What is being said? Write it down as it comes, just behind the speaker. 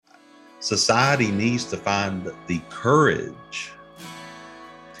society needs to find the courage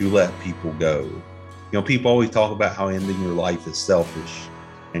to let people go. People always talk about how ending your life is selfish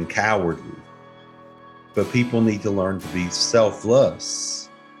and cowardly, but people need to learn to be selfless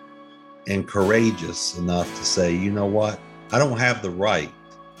and courageous enough to say, you know what? I don't have the right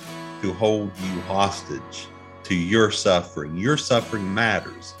to hold you hostage to your suffering. Your suffering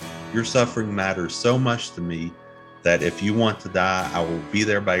matters. Your suffering matters so much to me that if you want to die, I will be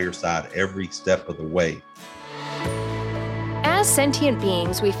there by your side every step of the way. As sentient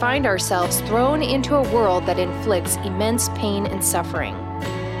beings, we find ourselves thrown into a world that inflicts immense pain and suffering.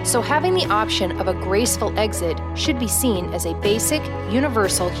 So having the option of a graceful exit should be seen as a basic,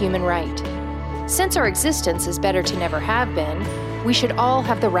 universal human right. Since our existence is better to never have been, we should all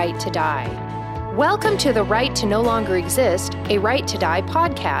have the right to die. Welcome to The Right to No Longer Exist, a Right to Die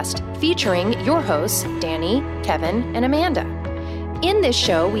podcast, featuring your hosts, Danny, Kevin, and Amanda. In this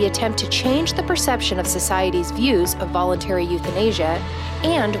show, we attempt to change the perception of society's views of voluntary euthanasia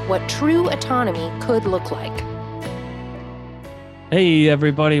and what true autonomy could look like. Hey,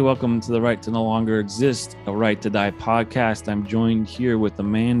 everybody. Welcome to The Right to No Longer Exist, a Right to Die podcast. I'm joined here with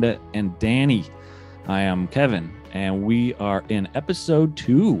Amanda and Danny. I am Kevin, and we are in episode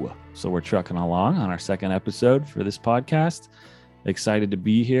 2. So we're trucking along on our second episode for this podcast. Excited to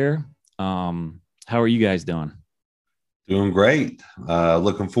be here. How are you guys doing? Doing great.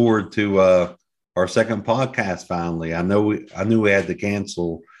 Looking forward to our second podcast finally. I knew we had to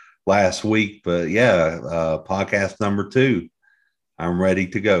cancel last week, but yeah, podcast number 2. I'm ready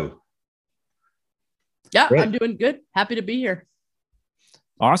to go. Yeah, Great. I'm doing good. Happy to be here.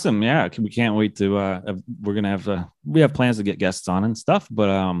 Awesome. Yeah, we can't wait to we're gonna have we have plans to get guests on and stuff,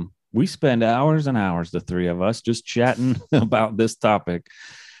 but we spend hours and hours, the three of us, just chatting about this topic.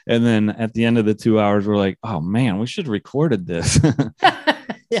 And then at the end of the 2 hours, we're like, oh man, we should have recorded this.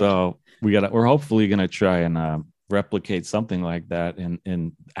 Yeah. So we're hopefully going to try and replicate something like that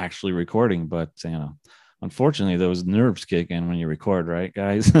in actually recording. But, unfortunately, those nerves kick in when you record, right,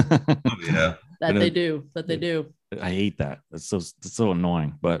 guys? Oh, yeah. They do. I hate that. It's so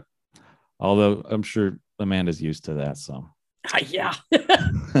annoying. But although I'm sure Amanda's used to that, so. Yeah.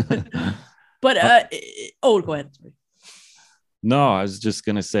 But go ahead. Sorry. No, I was just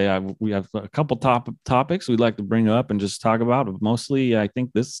going to say we have a couple topics we'd like to bring up and just talk about. But mostly, I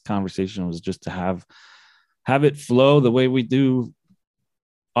think this conversation was just to have it flow the way we do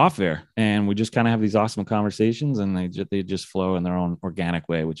off air. And we just kind of have these awesome conversations, and they just flow in their own organic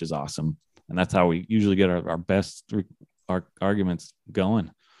way, which is awesome. And that's how we usually get our best arguments going.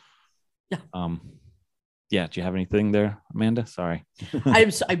 Yeah. Yeah. Do you have anything there, Amanda? Sorry. I'm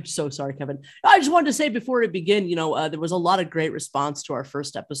so sorry, Kevin. I just wanted to say before we begin, there was a lot of great response to our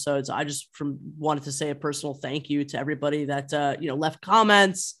first episodes. I just wanted to say a personal thank you to everybody that, left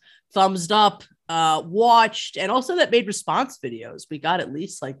comments, thumbs up, watched, and also that made response videos. We got at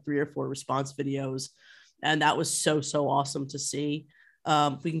least like 3 or 4 response videos, and that was so awesome to see.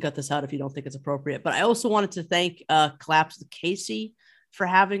 We can cut this out if you don't think it's appropriate, but I also wanted to thank Collapse with Casey for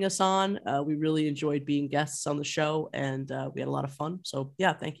having us on. We really enjoyed being guests on the show, and we had a lot of fun. So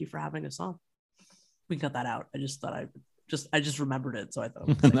yeah, thank you for having us on. We can cut that out. I just thought I just remembered it. So I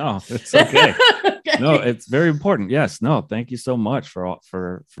thought no, it's okay. Okay. No, it's very important. Yes. No, thank you so much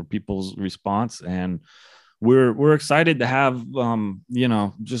for people's response. And we're excited to have,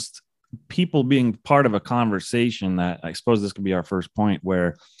 just people being part of a conversation that I suppose this could be our first point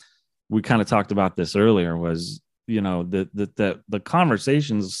where we kind of talked about this earlier was, the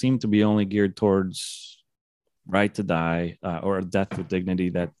conversations seem to be only geared towards right to die or death with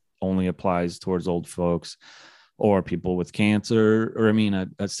dignity that only applies towards old folks or people with cancer, or a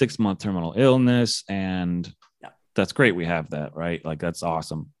 6-month terminal illness. And that's great. We have that, right? Like, that's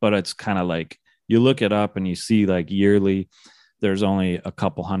awesome. But it's kind of like you look it up and you see like yearly, there's only a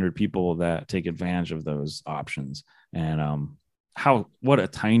couple hundred people that take advantage of those options. And, what a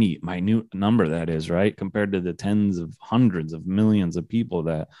tiny, minute number that is, right? Compared to the tens of hundreds of millions of people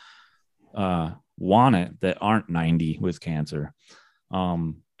that want it that aren't 90 with cancer.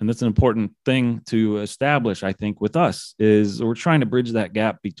 And that's an important thing to establish, I think, with us is we're trying to bridge that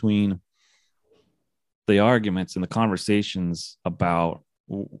gap between the arguments and the conversations about,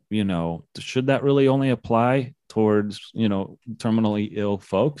 should that really only apply towards, terminally ill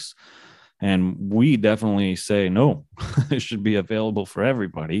folks? And we definitely say, no, it should be available for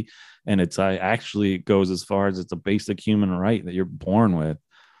everybody. And it's actually goes as far as it's a basic human right that you're born with.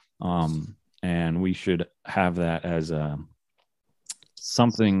 And we should have that as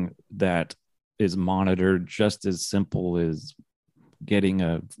something that is monitored just as simple as getting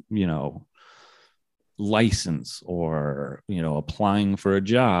a, license or, applying for a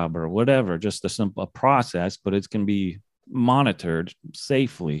job or whatever, just a simple process, but it can be monitored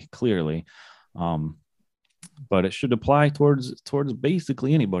safely, clearly. But it should apply towards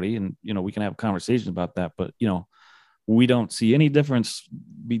basically anybody. And, we can have conversations about that, but, we don't see any difference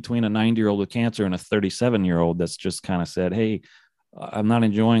between a 90-year-old with cancer and a 37-year-old that's just kind of said, hey, I'm not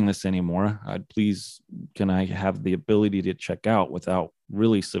enjoying this anymore. Can I have the ability to check out without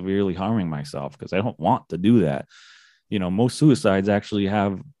really severely harming myself? Because I don't want to do that. Most suicides actually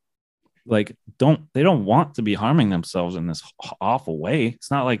have they don't want to be harming themselves in this awful way.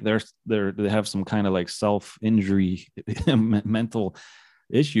 It's not like they have some kind of like self-injury mental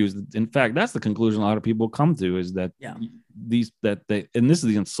issues. In fact, that's the conclusion a lot of people come to, is that and this is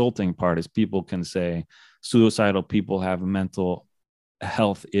the insulting part, is people can say suicidal people have mental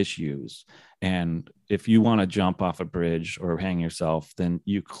health issues, and if you want to jump off a bridge or hang yourself, then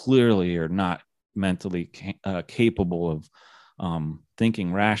you clearly are not mentally capable of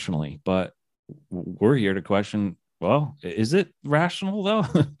thinking rationally. But we're here to question, well, is it rational though?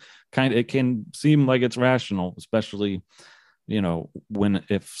 It can seem like it's rational, especially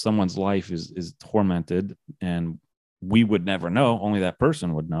if someone's life is tormented, and we would never know, only that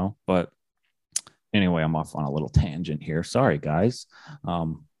person would know. But anyway, I'm off on a little tangent here. Sorry, guys.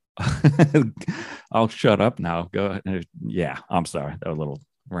 I'll shut up now. Go ahead. Yeah, I'm sorry. That was a little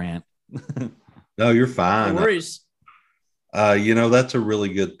rant. No, you're fine. No worries. That's a really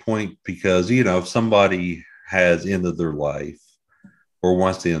good point, because, if somebody has ended their life or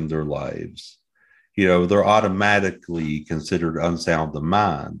wants to end their lives, they're automatically considered unsound of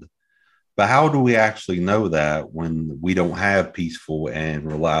mind. But how do we actually know that when we don't have peaceful and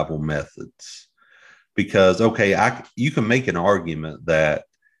reliable methods? Because, you can make an argument that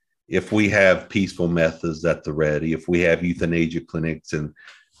if we have peaceful methods at the ready, if we have euthanasia clinics and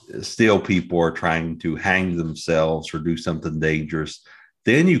still people are trying to hang themselves or do something dangerous,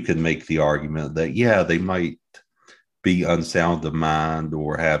 then you can make the argument that, they might be unsound of mind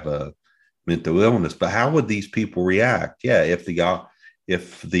or have a mental illness. But how would these people react?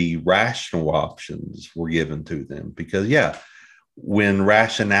 If the rational options were given to them? Because, when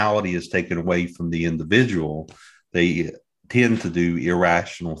rationality is taken away from the individual, they tend to do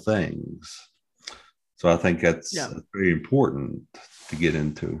irrational things. So I think that's very important to get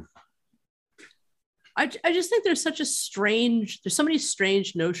into. I just think there's so many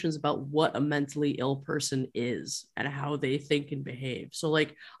strange notions about what a mentally ill person is and how they think and behave. So,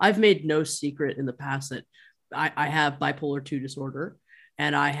 like, I've made no secret in the past that I have bipolar 2 disorder,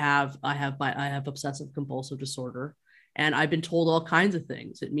 and I have obsessive compulsive disorder. And I've been told all kinds of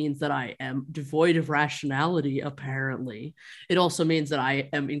things. It means that I am devoid of rationality, apparently. It also means that I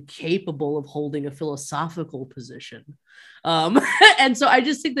am incapable of holding a philosophical position. And so I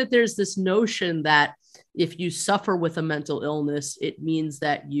just think that there's this notion that if you suffer with a mental illness, it means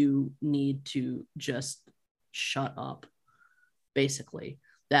that you need to just shut up, basically.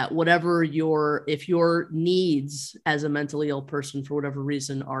 That if your needs as a mentally ill person, for whatever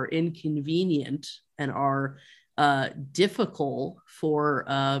reason, are inconvenient and are difficult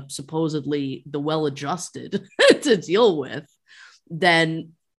for supposedly the well-adjusted to deal with,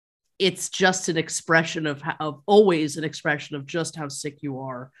 then it's just an expression of always an expression of just how sick you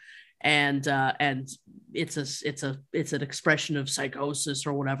are, and it's an expression of psychosis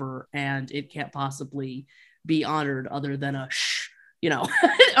or whatever, and it can't possibly be honored other than a shh,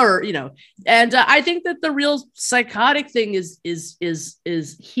 or and I think that the real psychotic thing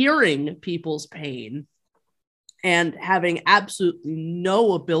is hearing people's pain and having absolutely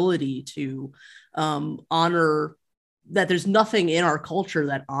no ability to honor that. There's nothing in our culture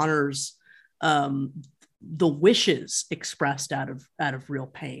that honors the wishes expressed out of real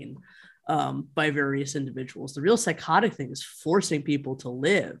pain by various individuals. The real psychotic thing is forcing people to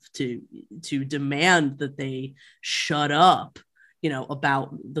live, to demand that they shut up,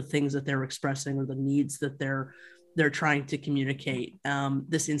 about the things that they're expressing or the needs that they're trying to communicate.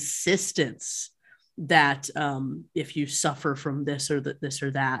 This insistence that if you suffer from this or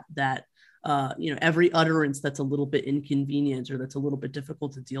that, every utterance that's a little bit inconvenient or that's a little bit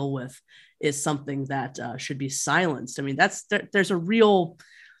difficult to deal with is something that should be silenced. I mean, there's a real,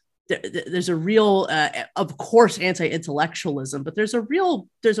 of course, anti-intellectualism, but there's a real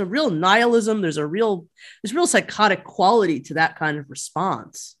nihilism. There's real psychotic quality to that kind of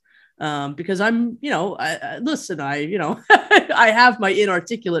response. Because I'm, I have my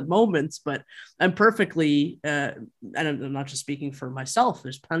inarticulate moments, but I'm perfectly, and I'm not just speaking for myself.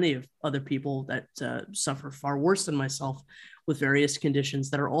 There's plenty of other people that suffer far worse than myself with various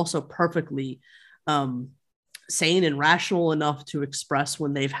conditions that are also perfectly sane and rational enough to express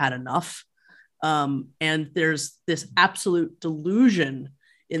when they've had enough. And there's this absolute delusion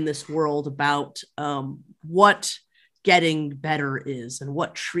in this world about what getting better is and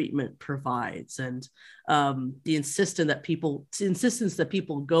what treatment provides, and the insistence that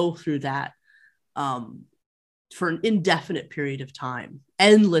people go through that for an indefinite period of time,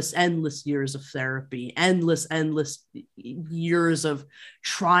 endless years of therapy, endless years of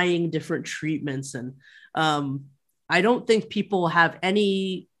trying different treatments. And I don't think people have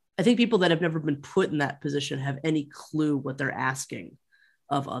any, I think people that have never been put in that position have any clue what they're asking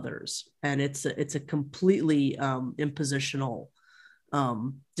of others. And it's a completely impositional,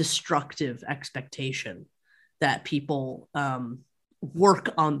 destructive expectation that people work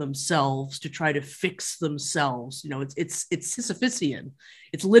on themselves to try to fix themselves. You know, it's Sisyphean.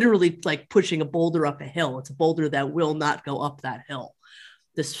 It's literally like pushing a boulder up a hill. It's a boulder that will not go up that hill.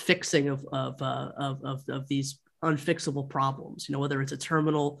 This fixing of these unfixable problems, you know, whether it's a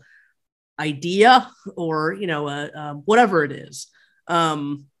terminal idea or, you know, whatever it is.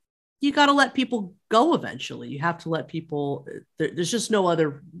 You got to let people go eventually. You have to let people, there's just no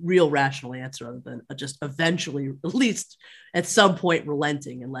other real rational answer other than just eventually, at least at some point,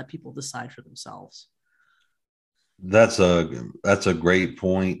 relenting and let people decide for themselves. That's a great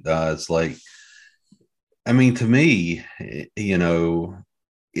point. It's like, I mean, to me, you know,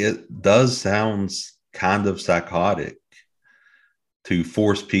 it does sound kind of psychotic to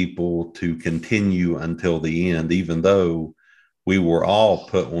force people to continue until the end, even though we were all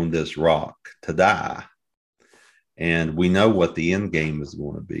put on this rock to die. And we know what the end game is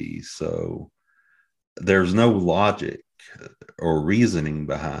going to be. So there's no logic or reasoning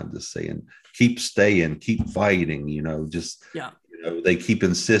behind this saying, keep staying, keep fighting, you know, just, you know, they keep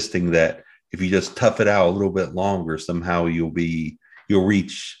insisting that if you just tough it out a little bit longer, somehow you'll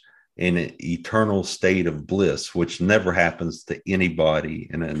reach an eternal state of bliss, which never happens to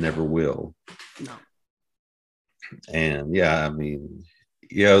anybody and it never will. No. And yeah, I mean,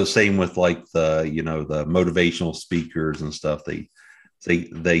 you know, same with like the, you know, the motivational speakers and stuff.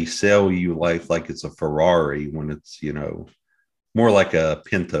 They sell you life like it's a Ferrari when it's, you know, more like a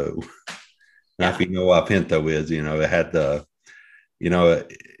Pinto. Now, if you know what a Pinto is, you know, it had the, you know,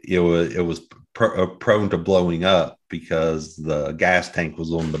 it was prone to blowing up because the gas tank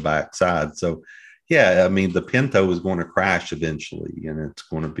was on the back side. So yeah, I mean, the Pinto is going to crash eventually and it's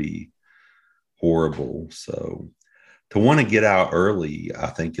going to be horrible. So to want to get out early, I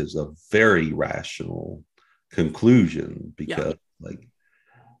think, is a very rational conclusion because, like,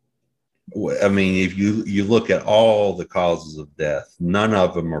 I mean, if you look at all the causes of death, none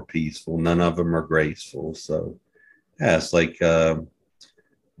of them are peaceful, none of them are graceful. So, yeah, it's like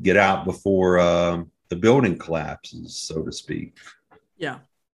get out before the building collapses, so to speak. Yeah,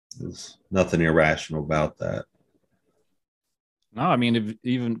 there's nothing irrational about that. No, I mean,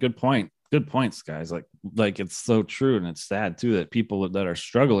 even good points, guys. Like it's so true, and it's sad too that people that are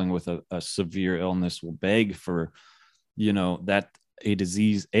struggling with a severe illness will beg for, you know, that a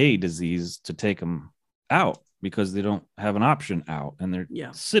disease to take them out because they don't have an option out, and they're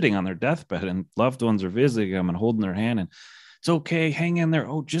sitting on their deathbed, and loved ones are visiting them and holding their hand, and it's okay, hang in there.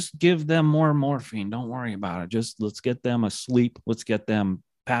 Oh, just give them more morphine. Don't worry about it. Just let's get them asleep. Let's get them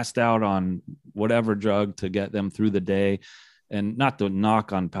passed out on whatever drug to get them through the day. And not to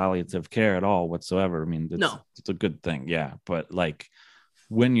knock on palliative care at all whatsoever. I mean, it's a good thing. Yeah. But like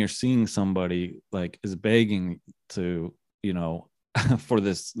when you're seeing somebody like is begging to, you know, for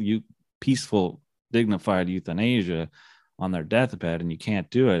this peaceful, dignified euthanasia on their deathbed and you can't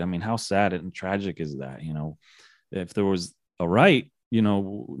do it. I mean, how sad and tragic is that? You know, if there was a right, you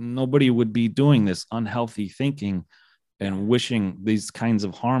know, nobody would be doing this unhealthy thinking and wishing these kinds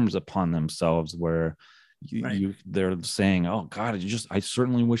of harms upon themselves where they're saying, oh God, I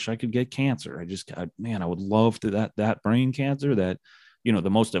certainly wish I could get cancer. I would love to that brain cancer, that, you know, the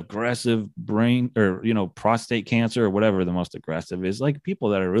most aggressive brain or, you know, prostate cancer or whatever the most aggressive is. Like people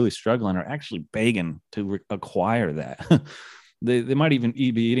that are really struggling are actually begging to acquire that. They might even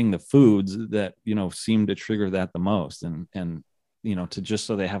be eating the foods that, you know, seem to trigger that the most. And, you know, to just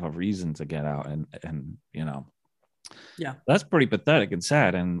so they have a reason to get out and, you know, that's pretty pathetic and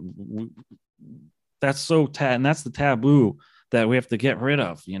sad. And that's so and that's the taboo that we have to get rid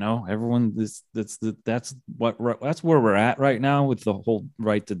of. You know, everyone, that's where we're at right now with the whole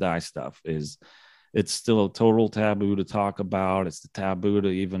right to die stuff. Is it's still a total taboo to talk about. It's the taboo to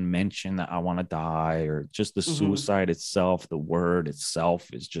even mention that I want to die, or just the suicide itself. The word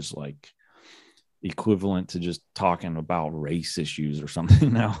itself is just like equivalent to just talking about race issues or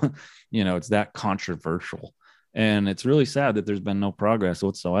something now. You know, it's that controversial. And it's really sad that there's been no progress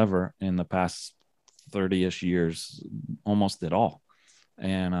whatsoever in the past 30-ish years, almost at all.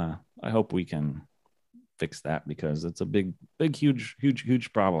 And I hope we can fix that, because it's a big,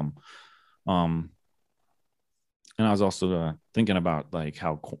 huge problem. And I was also thinking about like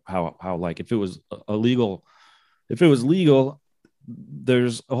how like if it was illegal,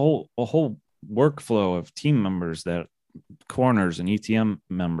 there's a whole workflow of team members, that coroners and ETM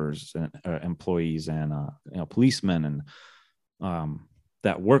members and employees and policemen, and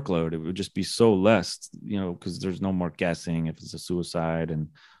that workload, it would just be so less, because there's no more guessing if it's a suicide, and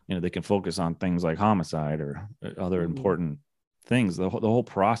they can focus on things like homicide or other important things. The whole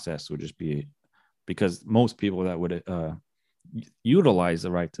process would just be, because most people that would utilize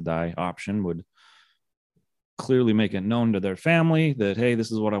the right to die option would clearly make it known to their family that, hey,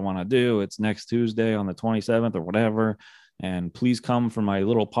 this is what I want to do. It's next Tuesday on the 27th or whatever, and please come for my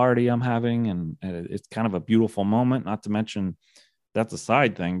little party I'm having. And it's kind of a beautiful moment, not to mention that's a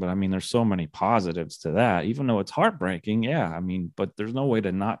side thing, but I mean, there's so many positives to that, even though it's heartbreaking. Yeah. I mean, but there's no way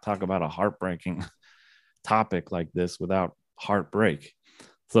to not talk about a heartbreaking topic like this without heartbreak.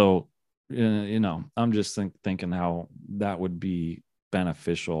 So, I'm just thinking how that would be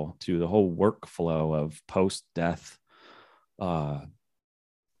beneficial to the whole workflow of post-death,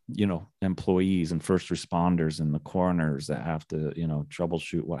 employees and first responders and the coroners that have to,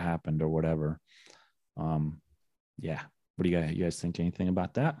 troubleshoot what happened or whatever. Yeah. What do you guys think? Anything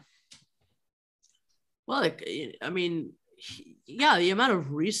about that? Well, I mean, yeah, the amount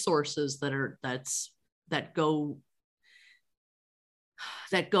of resources that go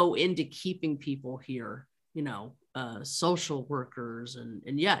into keeping people here, social workers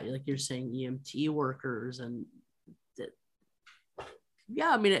and yeah, like you're saying, EMT workers, and yeah,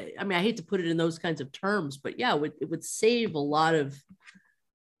 I mean, I hate to put it in those kinds of terms, but yeah, it would save a lot of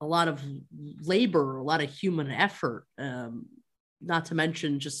labor, a lot of human effort, not to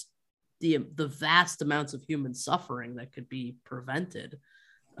mention just the vast amounts of human suffering that could be prevented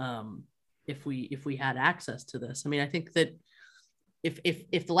if we had access to this. I mean, I think that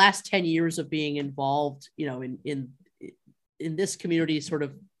if the last 10 years of being involved, in this community, sort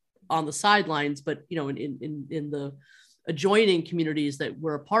of on the sidelines, but in the adjoining communities that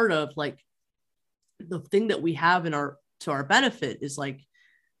we're a part of, like the thing that we have to our benefit is like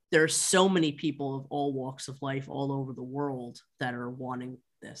there are so many people of all walks of life all over the world that are wanting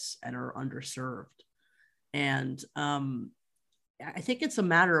this and are underserved. And I think it's a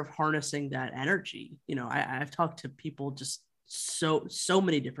matter of harnessing that energy. I've talked to people just so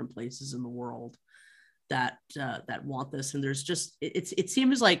many different places in the world that want this. And there's just, it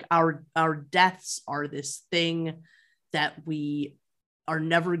seems like our deaths are this thing that we are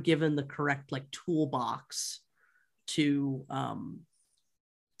never given the correct like toolbox to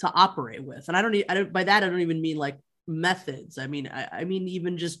operate with. And I don't by that, I don't even mean like methods. I mean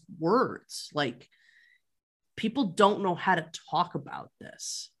even just words. Like people don't know how to talk about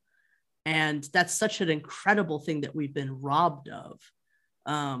this. And that's such an incredible thing that we've been robbed of.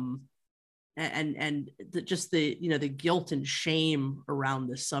 Just the guilt and shame around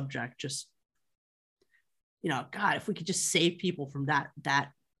this subject, just, God, if we could just save people from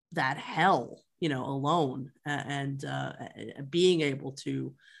that hell, alone, and being able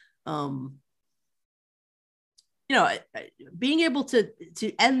to, being able to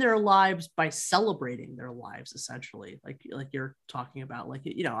end their lives by celebrating their lives, essentially, like you're talking about, like,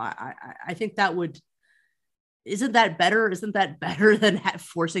 I think that would, isn't that better than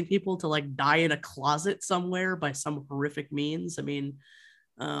forcing people to like die in a closet somewhere by some horrific means? I mean,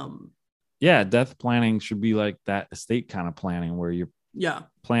 yeah, death planning should be like that estate kind of planning where you're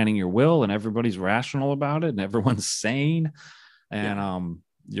planning your will and everybody's rational about it and everyone's sane. And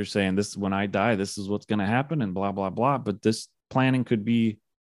you're saying, this, when I die, this is what's going to happen and blah, blah, blah. But this planning could be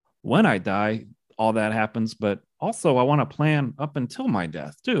when I die, all that happens. But also I want to plan up until my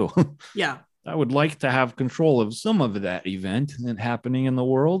death too. Yeah. I would like to have control of some of that event and happening in the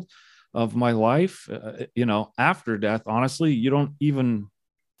world of my life, after death. Honestly, you don't even,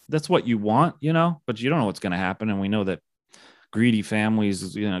 that's what you want, but you don't know what's going to happen. And we know that greedy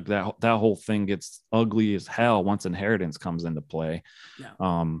families, that whole thing gets ugly as hell once inheritance comes into play.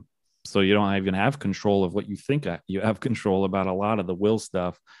 Yeah. So you don't even have control of what you think you have control about a lot of the will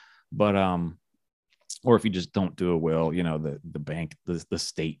stuff. But, or if you just don't do a will, the bank, the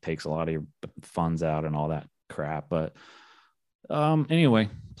state takes a lot of your funds out and all that crap. But anyway,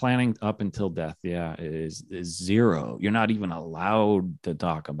 planning up until death, is zero. You're not even allowed to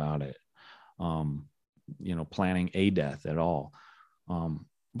talk about it. Planning a death at all.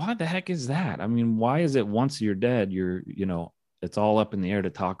 Why the heck is that? I mean, why is it once you're dead, it's all up in the air to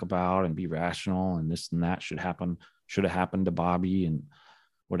talk about and be rational and this and that should have happened to Bobby and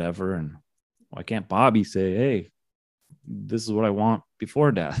whatever. And why can't Bobby say, hey, this is what I want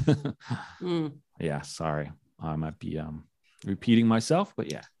before death. Mm. Yeah, sorry, I might be repeating myself,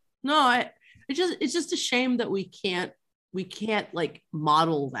 but yeah. No, it's just a shame that we can't like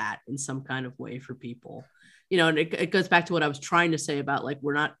model that in some kind of way for people, and it goes back to what I was trying to say about like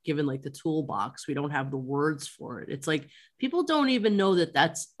we're not given like the toolbox, we don't have the words for it. It's like people don't even know that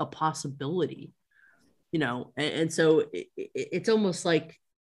that's a possibility, and so it's almost like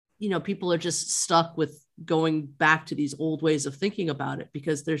people are just stuck with going back to these old ways of thinking about it,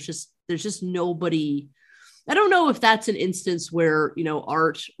 because there's just nobody. I don't know if that's an instance where,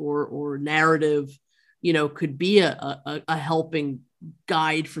 art or narrative, could be a helping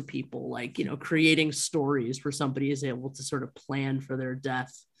guide for people, like, creating stories where somebody is able to sort of plan for their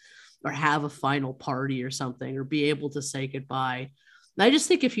death or have a final party or something, or be able to say goodbye. And I just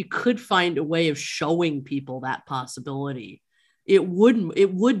think if you could find a way of showing people that possibility, it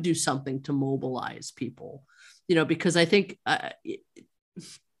would do something to mobilize people, because I think,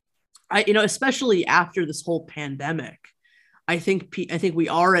 especially after this whole pandemic, I think we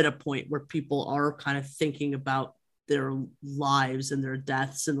are at a point where people are kind of thinking about their lives and their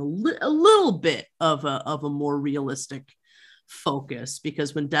deaths in a little bit of a more realistic focus,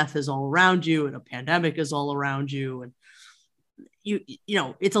 because when death is all around you and a pandemic is all around you, and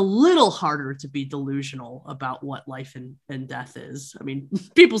it's a little harder to be delusional about what life and death is. I mean,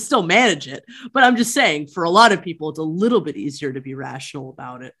 people still manage it, but I'm just saying, for a lot of people, it's a little bit easier to be rational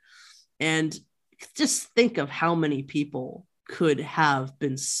about it. And just think of how many people could have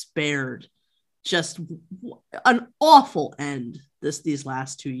been spared just an awful end these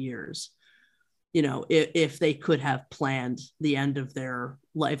last 2 years. If they could have planned the end of their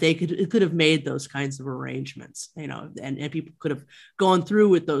life, they could have made those kinds of arrangements, and people could have gone through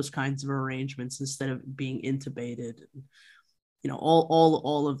with those kinds of arrangements instead of being intubated,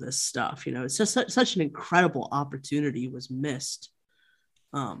 all of this stuff. It's just such an incredible opportunity was missed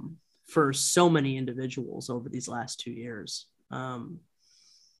for so many individuals over these last 2 years. And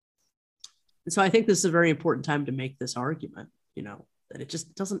so I think this is a very important time to make this argument, that it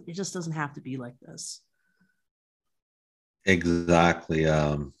just doesn't have to be like this. Exactly.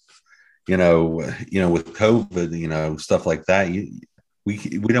 With COVID, stuff like that,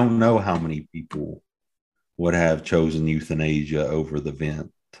 we don't know how many people would have chosen euthanasia over the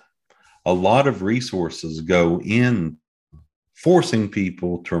vent. A lot of resources go in forcing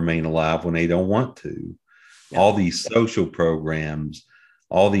people to remain alive when they don't want to. Yeah. All these social programs,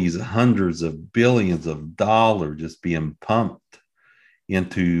 all these hundreds of billions of dollars just being pumped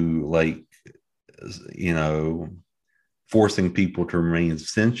into, like, forcing people to remain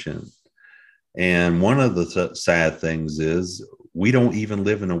sentient. And one of the sad things is we don't even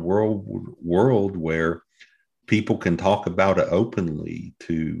live in a world where people can talk about it openly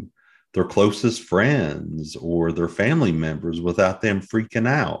to their closest friends or their family members without them freaking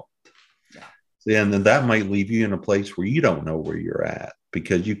out. Yeah. And then that might leave you in a place where you don't know where you're at,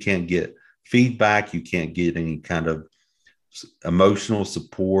 because you can't get feedback. You can't get any kind of emotional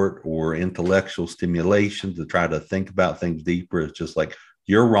support or intellectual stimulation to try to think about things deeper. It's just like,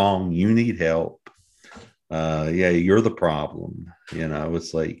 you're wrong. You need help. You're the problem.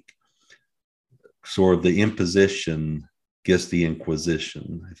 It's like sort of the imposition gets the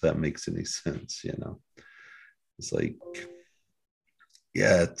inquisition, if that makes any sense. It's like,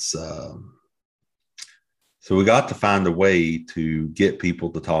 it's so we got to find a way to get people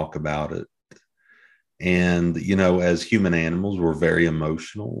to talk about it. And as human animals, we're very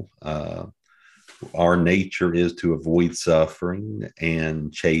emotional. Our nature is to avoid suffering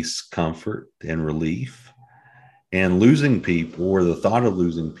and chase comfort and relief, and losing people, or the thought of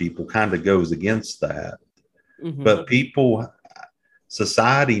losing people, kind of goes against that. Mm-hmm. But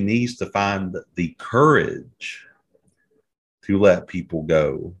society needs to find the courage to let people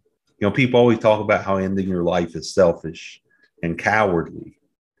go. People always talk about how ending your life is selfish and cowardly,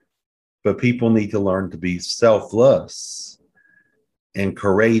 but people need to learn to be selfless and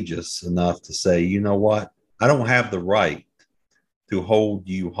courageous enough to say, you know what? I don't have the right to hold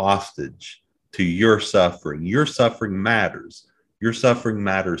you hostage to your suffering. Your suffering matters. Your suffering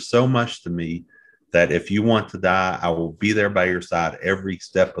matters so much to me that if you want to die, I will be there by your side every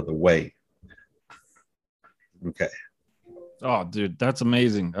step of the way. Okay. Oh, dude, that's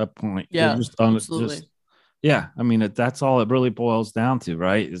amazing. That point. Yeah, absolutely. I mean, that's all it really boils down to,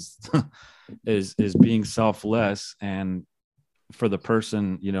 right? Is being selfless, and for the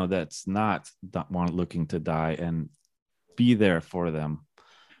person, that's not looking to die, and be there for them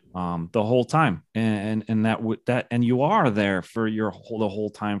the whole time, and you are there for the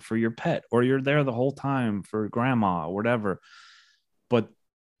whole time for your pet, or you're there the whole time for grandma or whatever. But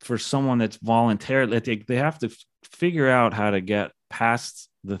for someone that's voluntarily, they have to figure out how to get past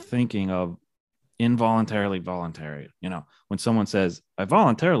the thinking of involuntarily voluntary. When someone says, I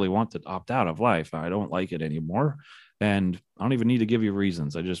voluntarily want to opt out of life, I don't like it anymore, and I don't even need to give you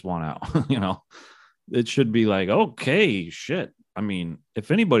reasons, I just want out. It should be like, okay, shit. I mean,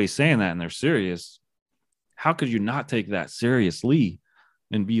 if anybody's saying that and they're serious, how could you not take that seriously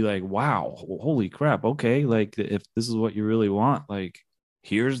and be like, wow, holy crap, okay, like if this is what you really want, like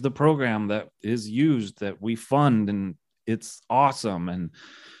here's the program that is used that we fund and it's awesome, and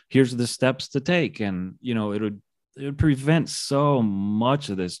here's the steps to take. And it would prevent so much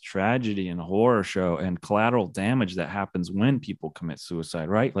of this tragedy and horror show and collateral damage that happens when people commit suicide,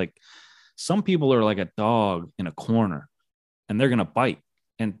 right? Like some people are like a dog in a corner and they're gonna bite,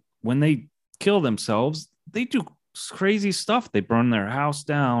 and when they kill themselves, they do crazy stuff. They burn their house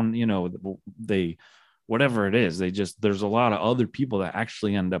down, they whatever it is, there's a lot of other people that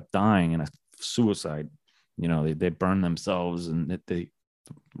actually end up dying in a suicide. They burn themselves, and they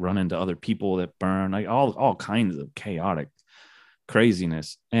run into other people that burn, like all kinds of chaotic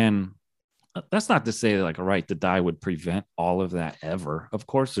craziness. And that's not to say that like a right to die would prevent all of that ever. Of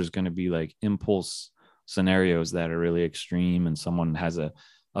course, there's going to be like impulse scenarios that are really extreme, and someone has a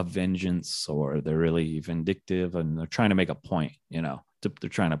vengeance, or they're really vindictive and they're trying to make a point, they're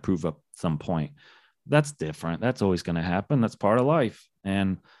trying to prove up some point. That's different. That's always going to happen. That's part of life.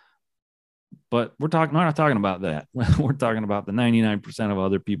 But we're not talking about that. We're talking about the 99% of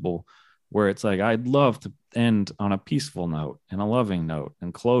other people where it's like, I'd love to end on a peaceful note and a loving note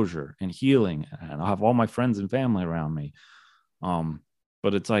and closure and healing, and I'll have all my friends and family around me.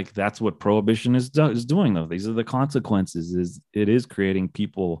 But it's like, that's what prohibition is doing, though. These are the consequences. It is creating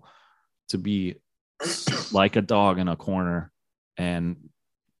people to be like a dog in a corner, and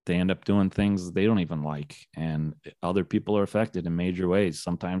they end up doing things they don't even like, and other people are affected in major ways,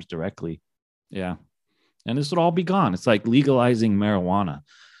 sometimes directly. Yeah. And this would all be gone. It's like legalizing marijuana,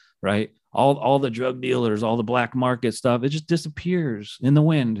 right? All the drug dealers, all the black market stuff, it just disappears in the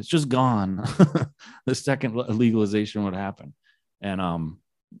wind. It's just gone. The second legalization would happen. And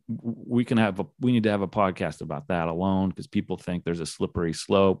we need to have a podcast about that alone, because people think there's a slippery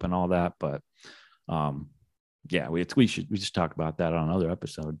slope and all that. But yeah, we should talk about that on another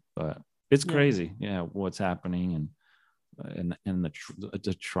episode. But it's crazy, what's happening, and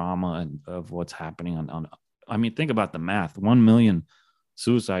the trauma of what's happening on. I mean, think about the math. 1 million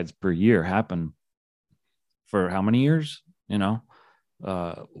suicides per year happen for how many years?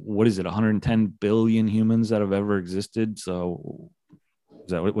 What is it? 110 billion humans that have ever existed. So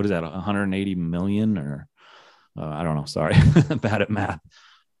what is that? 180 million, or I don't know. Sorry, bad at math.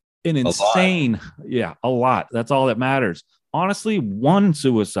 An insane, a lot. That's all that matters. Honestly, one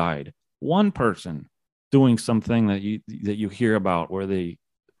suicide, one person doing something that you hear about where they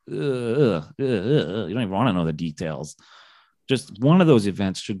you don't even want to know the details. Just one of those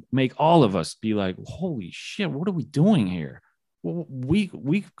events should make all of us be like, holy shit, what are we doing here?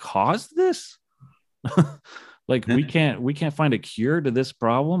 We caused this. Like we can't find a cure to this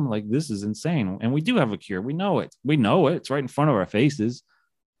problem. Like, this is insane. And we do have a cure. We know it. It's right in front of our faces.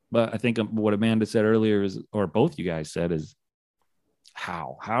 But I think what Amanda said earlier is, or both you guys said, is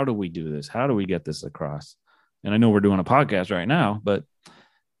how do we do this? How do we get this across? And I know we're doing a podcast right now, but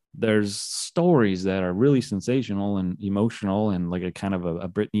there's stories that are really sensational and emotional, and like a kind of a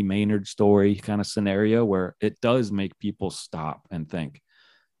Brittany Maynard story kind of scenario where it does make people stop and think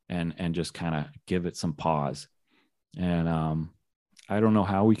and just kind of give it some pause. And I don't know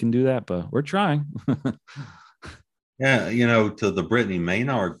how we can do that, but we're trying. Yeah, to the Brittany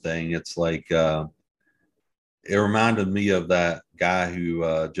Maynard thing, it's like it reminded me of that guy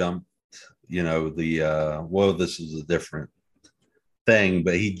who jumped, this is a different thing,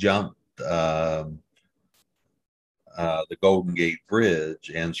 but he jumped the Golden Gate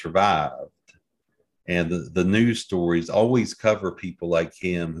Bridge and survived. And the news stories always cover people like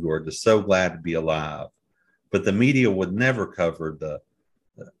him who are just so glad to be alive. But the media would never cover the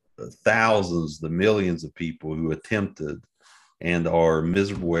thousands, the millions of people who attempted and are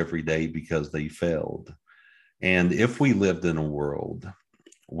miserable every day because they failed. And if we lived in a world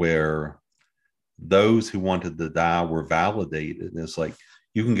where those who wanted to die were validated, it's like,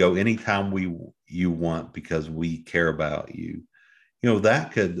 you can go anytime you want because we care about you,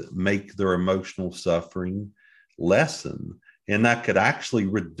 that could make their emotional suffering lessen, and that could actually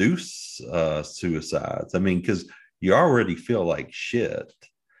reduce suicides. I mean, because you already feel like shit,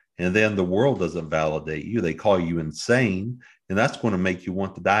 and then the world doesn't validate you. They call you insane, and that's going to make you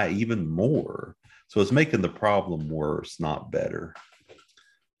want to die even more. So it's making the problem worse, not better.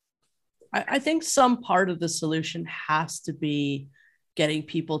 I think some part of the solution has to be getting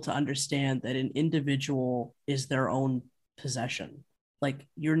people to understand that an individual is their own possession. Like,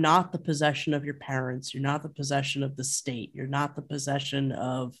 you're not the possession of your parents. You're not the possession of the state. You're not the possession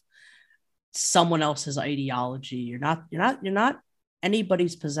of someone else's ideology. You're not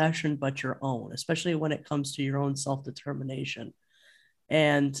anybody's possession but your own, especially when it comes to your own self-determination.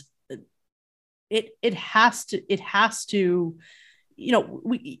 And it has to, you know,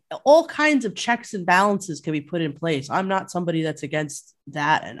 all kinds of checks and balances can be put in place. I'm not somebody that's against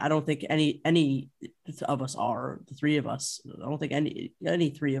that, and I don't think any of us are. The three of us, I don't think any of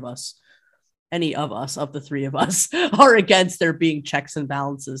the three of us are against there being checks and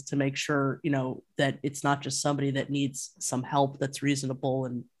balances to make sure, you know, that it's not just somebody that needs some help that's reasonable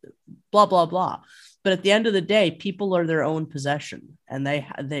and blah blah blah. But at the end of the day, people are their own possession, and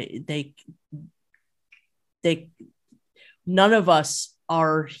they none of us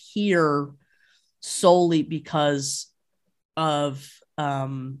are here solely because of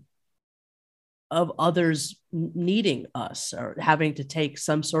others needing us or having to take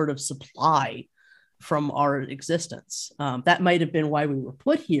some sort of supply from our existence. That might have been why we were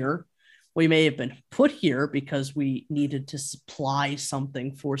put here. We may have been put here because we needed to supply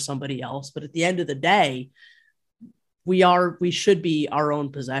something for somebody else. But at the end of the day, we should be our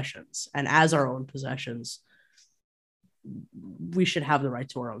own possessions. And as our own possessions, we should have the right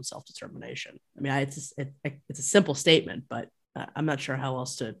to our own self-determination. I mean, it's a simple statement, but I'm not sure how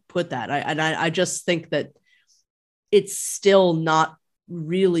else to put that. I just think that it's still not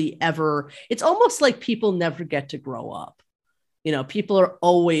really ever. It's almost like people never get to grow up. You know, people are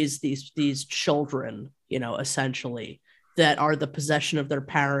always these children, you know, essentially, that are the possession of their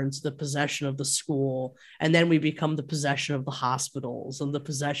parents, the possession of the school, and then we become the possession of the hospitals and the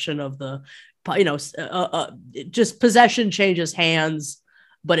possession of the, you know, just possession changes hands,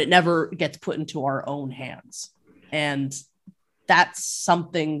 but it never gets put into our own hands. And that's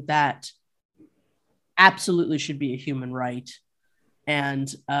something that absolutely should be a human right. And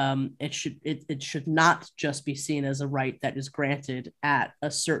it should not just be seen as a right that is granted at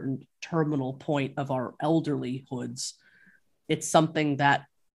a certain terminal point of our elderlyhoods. It's something that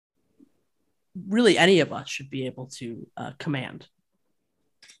really any of us should be able to command.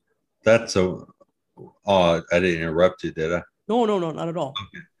 That's so odd. I didn't interrupt you, did I? No, not at all.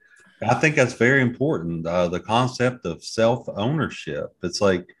 Okay. I think that's very important. The concept of self-ownership. It's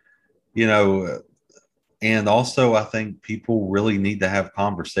like, you know, and also I think people really need to have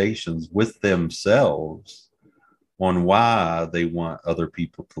conversations with themselves on why they want other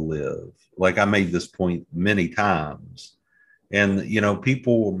people to live. Like, I made this point many times. And, you know,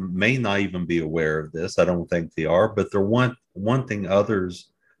 people may not even be aware of this. I don't think they are, but they're wanting others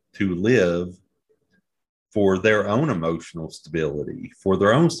to live for their own emotional stability, for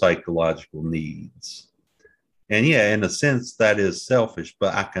their own psychological needs. And yeah, in a sense, that is selfish,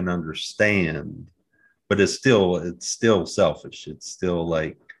 but I can understand. But it's still selfish. It's still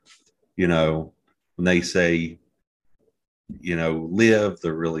like, you know, when they say, you know, live,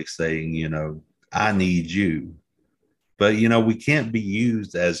 they're really saying, you know, I need you. But, you know, we can't be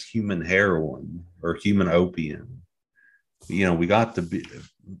used as human heroin or human opium. You know, we got to be,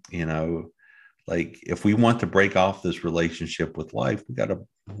 you know, like, if we want to break off this relationship with life,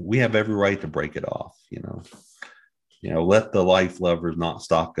 we have every right to break it off, you know, let the life lovers not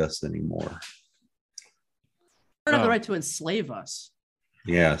stalk us anymore. They have the right to enslave us.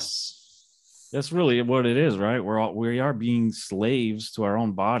 Yes. That's really what it is, right? We are being slaves to our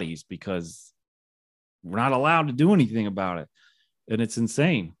own bodies because we're not allowed to do anything about it. And it's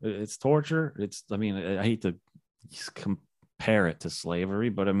insane. It's torture. I mean, I hate to compare it to slavery,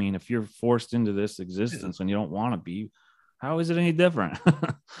 but I mean, if you're forced into this existence and you don't want to be, how is it any different?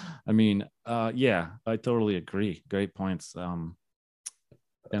 I mean, yeah, I totally agree. Great points. And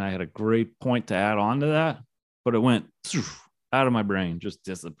I had a great point to add on to that, but it went out of my brain, just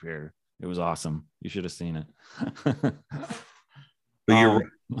disappeared. It was awesome. You should have seen it. But you're right.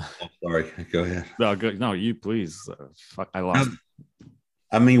 Oh, sorry. Go ahead. No, good. No, you please. Fuck, I lost.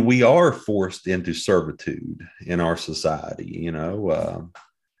 I mean, we are forced into servitude in our society. You know,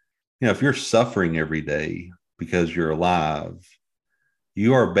 if you're suffering every day because you're alive,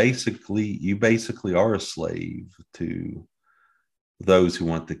 you basically are a slave to those who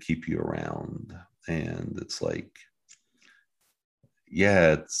want to keep you around. And it's like,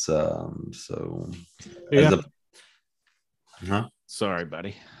 yeah, it's so. Yeah. Huh? Sorry,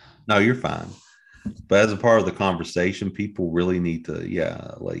 buddy. No, you're fine. But as a part of the conversation, people really need to,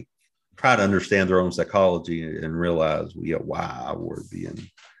 like, try to understand their own psychology and realize, why we're being,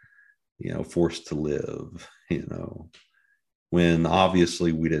 you know, forced to live, you know, when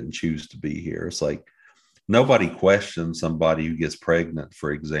obviously we didn't choose to be here. It's like, nobody questions somebody who gets pregnant,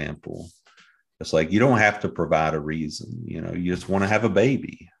 for example. It's like, you don't have to provide a reason, you just want to have a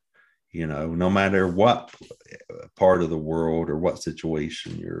baby, no matter what part of the world or what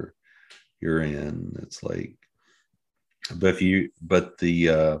situation you're in. It's like, but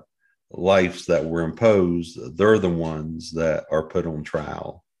the lives that were imposed, they're the ones that are put on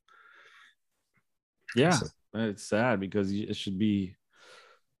trial. Yeah. So it's sad because it should be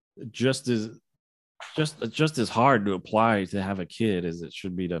just as hard to apply to have a kid as it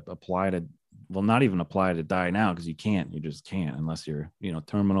should be to apply to, well, not even apply to die now, because you just can't unless you're,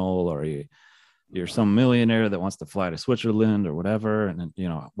 terminal, or you're some millionaire that wants to fly to Switzerland or whatever. And then,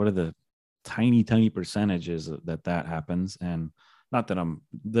 what are the tiny percentages that happens? And not that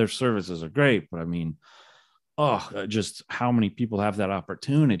their services are great, but I mean, just how many people have that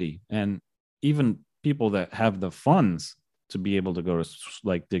opportunity? And even people that have the funds to be able to go to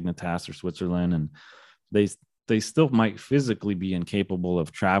like Dignitas or Switzerland, and they still might physically be incapable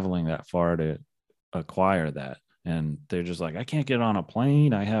of traveling that far to acquire that. And they're just like, I can't get on a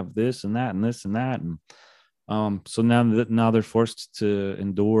plane. I have this and that and this and that. And so now they're forced to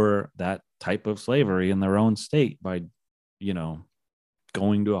endure that type of slavery in their own state by,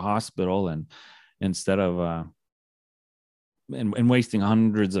 going to a hospital, and instead of and wasting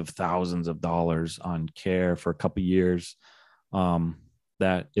hundreds of thousands of dollars on care for a couple of years,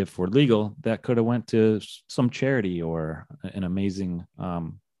 that if we're legal, that could have went to some charity or an amazing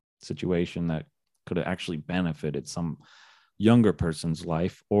situation that could have actually benefited some younger person's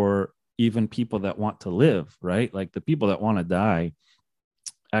life, or even people that want to live, right? Like the people that want to die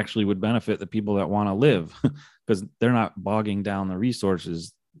actually would benefit the people that want to live, because they're not bogging down the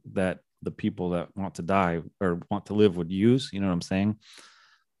resources that the people that want to die or want to live would use. You know what I'm saying?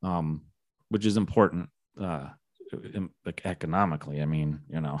 Which is important, like economically. I mean,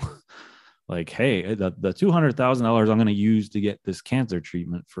 like, hey, the $200,000 I'm going to use to get this cancer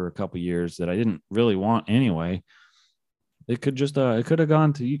treatment for a couple of years that I didn't really want anyway, it could have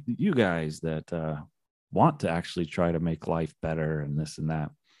gone to you guys that want to actually try to make life better and this and that.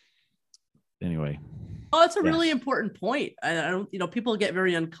 Anyway. Oh, that's a really important point. I don't, people get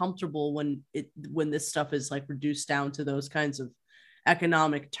very uncomfortable when this stuff is like reduced down to those kinds of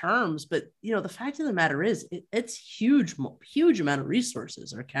economic terms. But, the fact of the matter is it's huge amount of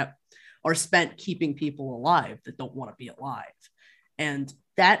resources are spent keeping people alive that don't want to be alive. And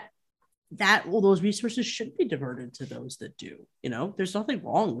those resources should be diverted to those that do. There's nothing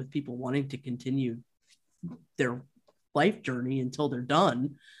wrong with people wanting to continue their life journey until they're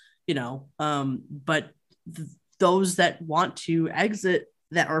done, but those that want to exit,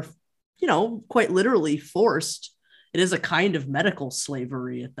 that are, quite literally forced, it is a kind of medical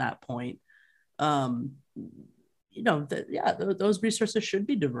slavery at that point. Those resources should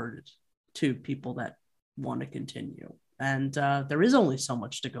be diverted to people that want to continue. And there is only so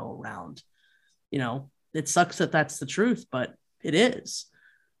much to go around. It sucks that that's the truth, but it is.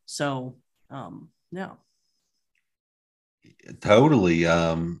 So, yeah. Totally.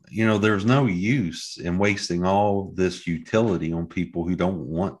 There's no use in wasting all this utility on people who don't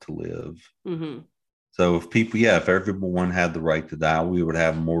want to live. Mm-hmm. So if everyone had the right to die, we would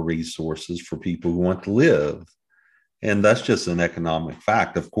have more resources for people who want to live. And that's just an economic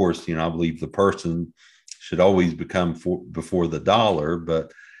fact. Of course, I believe the person should always become before the dollar,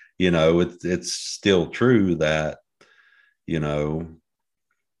 but, it's still true that, you're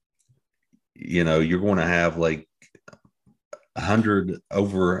going to have like hundreds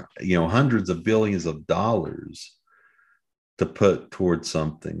of billions of dollars to put towards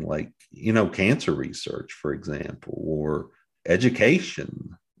something like, cancer research, for example, or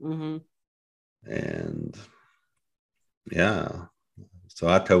education. Mm-hmm. And so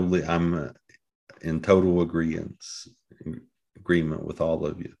I'm in total agreement with all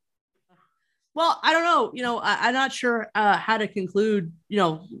of you. Well, I don't know, I'm not sure how to conclude,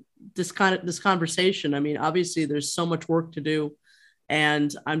 this conversation. I mean, obviously there's so much work to do,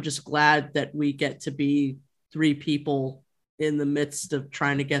 and I'm just glad that we get to be three people in the midst of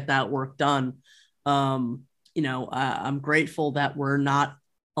trying to get that work done. I'm grateful that we're not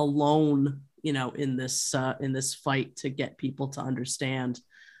alone, in this fight to get people to understand.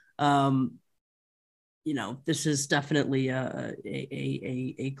 This is definitely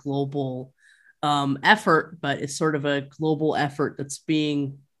a global effort, but it's sort of a global effort that's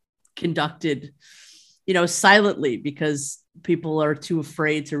being conducted, silently, because people are too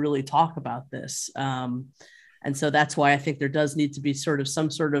afraid to really talk about this. And so that's why I think there does need to be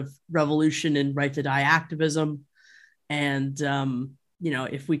some sort of revolution in right to die activism. And,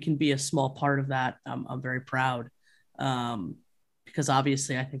 if we can be a small part of that, I'm very proud. because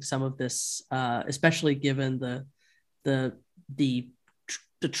obviously I think some of this, especially given the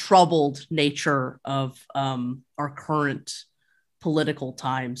troubled nature of our current political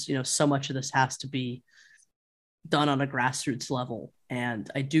times, so much of this has to be done on a grassroots level. And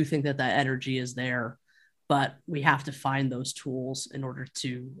I do think that energy is there, but we have to find those tools in order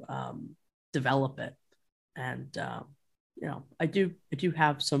to develop it. And, I do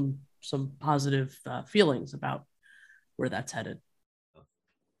have some positive feelings about where that's headed.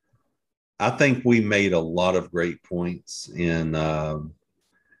 I think we made a lot of great points in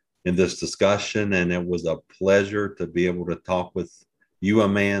this discussion, and it was a pleasure to be able to talk with you,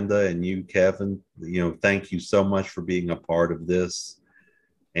 Amanda, and you, Kevin. Thank you so much for being a part of this,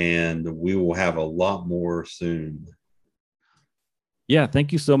 and we will have a lot more soon. Yeah,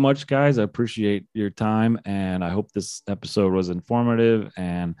 thank you so much, guys. I appreciate your time, and I hope this episode was informative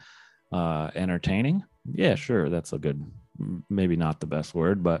and entertaining. Yeah, sure, that's a good, maybe not the best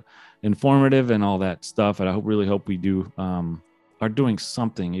word, but informative and all that stuff. And I really hope we are doing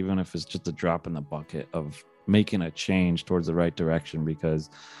something, even if it's just a drop in the bucket of making a change towards the right direction, because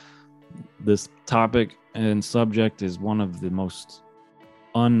this topic and subject is one of the most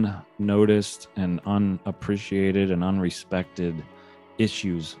unnoticed and unappreciated and unrespected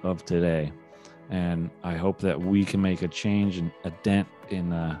issues of today. And I hope that we can make a change and a dent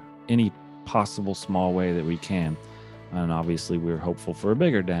in any possible small way that we can. And obviously we're hopeful for a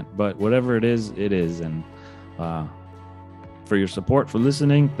bigger dent, but whatever it is, it is. And for your support, for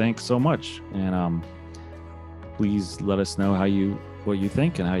listening, thanks so much. And please let us know what you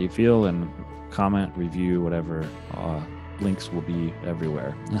think and how you feel, and comment, review, whatever. Links will be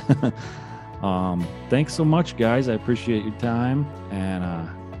everywhere. Thanks so much, guys. I appreciate your time, and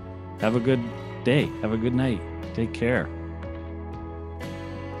have a good day. Have a good night. Take care.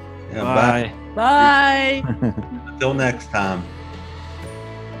 Yeah, bye. Bye. Until next time.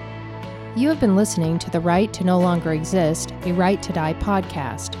 You have been listening to The Right to No Longer Exist, a Right to Die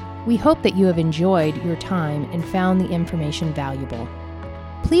podcast. We hope that you have enjoyed your time and found the information valuable.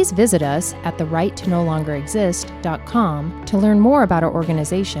 Please visit us at therighttonolongerexist.com to learn more about our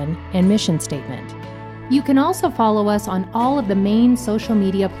organization and mission statement. You can also follow us on all of the main social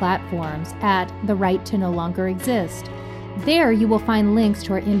media platforms at The Right to No Longer Exist. There you will find links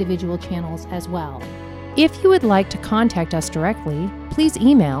to our individual channels as well. If you would like to contact us directly, please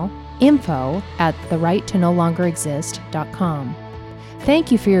email info@therighttonolongerexist.com.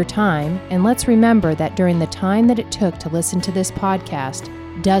 Thank you for your time, and let's remember that during the time that it took to listen to this podcast,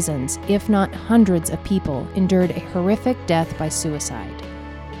 dozens, if not hundreds of people endured a horrific death by suicide.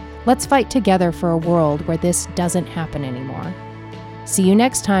 Let's fight together for a world where this doesn't happen anymore. See you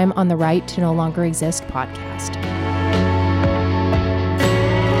next time on the Right to No Longer Exist podcast.